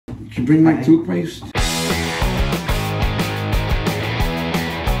Did you bring my toothpaste?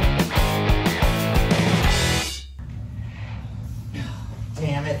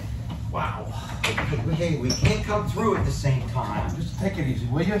 Damn it. Wow. Hey, we can't come through at the same time. Just take it easy,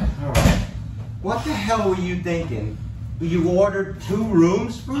 will you? All right. What the hell were you thinking? You ordered 2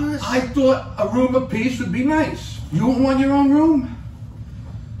 rooms for us? I thought a room apiece would be nice. You don't want your own room?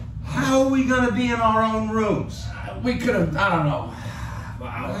 How are we going to be in our own rooms? We could have, I don't know.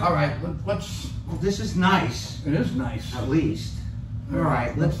 Wow. All right, let's... Well, this is nice. It is nice. At least. All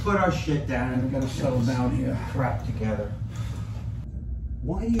right, let's put our shit down and We gotta settle down here. crap together.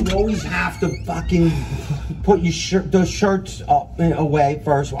 Why do you always have to fucking put your those shirts up away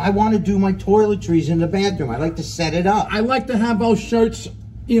first? I want to do my toiletries in the bathroom. I like to set it up. I like to have those shirts,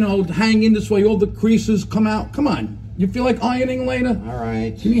 you know, hang in this way. All the creases come out. Come on. You feel like ironing later? All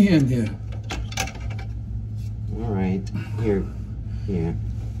right. Give me a hand here. All right. Here. Here.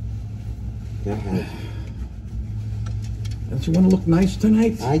 Go ahead. Don't you want to look nice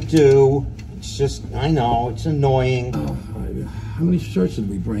tonight? I do. It's just, I know, it's annoying. Oh, how many shirts did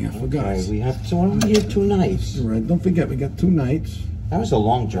we bring? I forgot. Okay, we have so I'm here 2 nights. All right, don't forget, we got 2 nights. That was a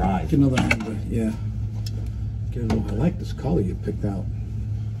long drive. Get another hanger, yeah. Get a little, I like this color you picked out.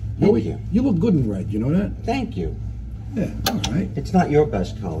 Thank you. You look good in red, you know that? Thank you. Yeah, all right. It's not your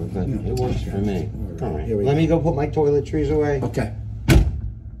best color, but No, it works for me. All All right. Here we Let go. me go put my toiletries away. Okay.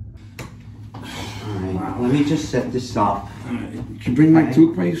 All right. Let me just set this up. All right. Did you bring my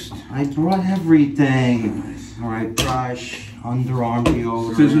toothpaste? I brought everything. All right, brush, underarm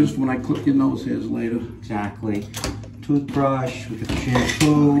deodorant. Scissors when I clip your nose hairs later. Exactly. Toothbrush with the You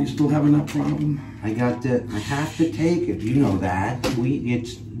shampoo. still having that problem? I got the. I have to take it. You know that.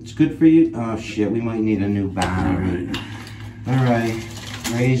 It's good for you. Oh shit. We might need a new battery. All right.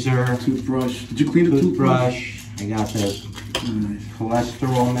 Razor. Toothbrush. Did you clean the toothbrush? I got the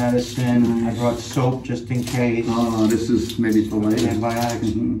cholesterol medicine. I brought soap just in case. Oh, this is maybe for later. Antibiotics.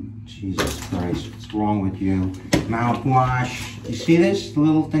 Jesus Christ, what's wrong with you? Mouthwash. You see this? The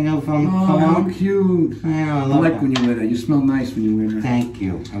little thing of Oh, how cologne? cute. Yeah, I I love like that. when you wear that. You smell nice when you wear that. Thank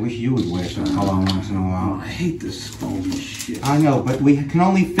you. I wish you would wear some cologne once in a Oh, while. I hate this foamy shit. I know, but we can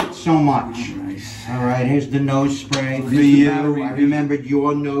only fit so much. Nice. All right, here's the nose spray for Here's the you. battery. I remembered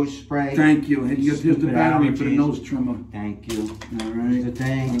your nose spray. Thank you. Here's the Stupid battery for the allergies. nose trimmer. Thank you. All Here's the right.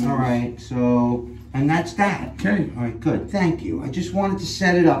 thing. All right, so, and that's that. Okay. All right, good. Thank you. I just wanted to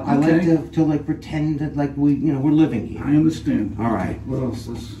set it up. I Okay. like to like pretend that like we're living here. I understand. All right. What else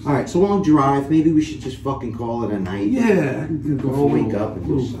is? All right, so long drive. Maybe we should just fucking call it a night. Yeah. We'll wake up and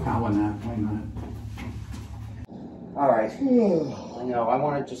do little something. power nap. Why not? All right. I know. I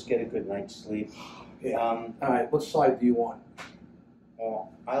want to just get a good night's sleep. Yeah. All right. What side do you want?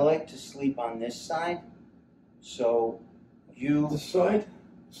 Well, I like to sleep on this side. So you. This side.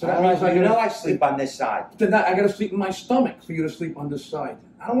 So I that means I gotta I sleep on this side. Then I gotta sleep in my stomach for you to sleep on this side.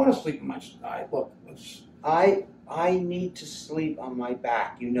 I don't want to sleep in my side. Look, let's. I need to sleep on my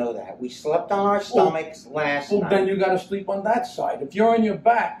back. You know that. We slept on our stomachs last Well, night. then you gotta sleep on that side. If you're on your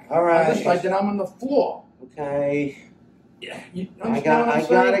back, All right. on this side, then I'm on the floor. Okay. Yeah. You I understand what I'm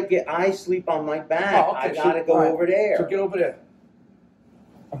saying? I sleep on my back. Oh, okay, I gotta so- go all right. over there. So get over there.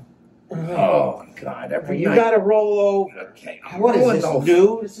 Oh God! Every You night. gotta roll over. Okay. What is rolling this, over.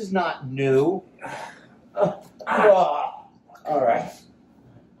 new? This is not new. All right.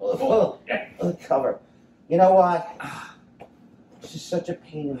 Cover. You know what? This is such a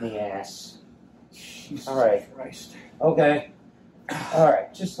pain in the ass. Jesus All right. Christ. Okay. All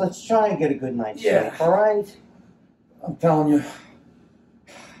right. Just let's try and get a good night's Yeah. sleep. All right. I'm telling you,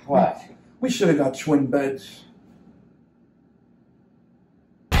 What? we should have got twin beds.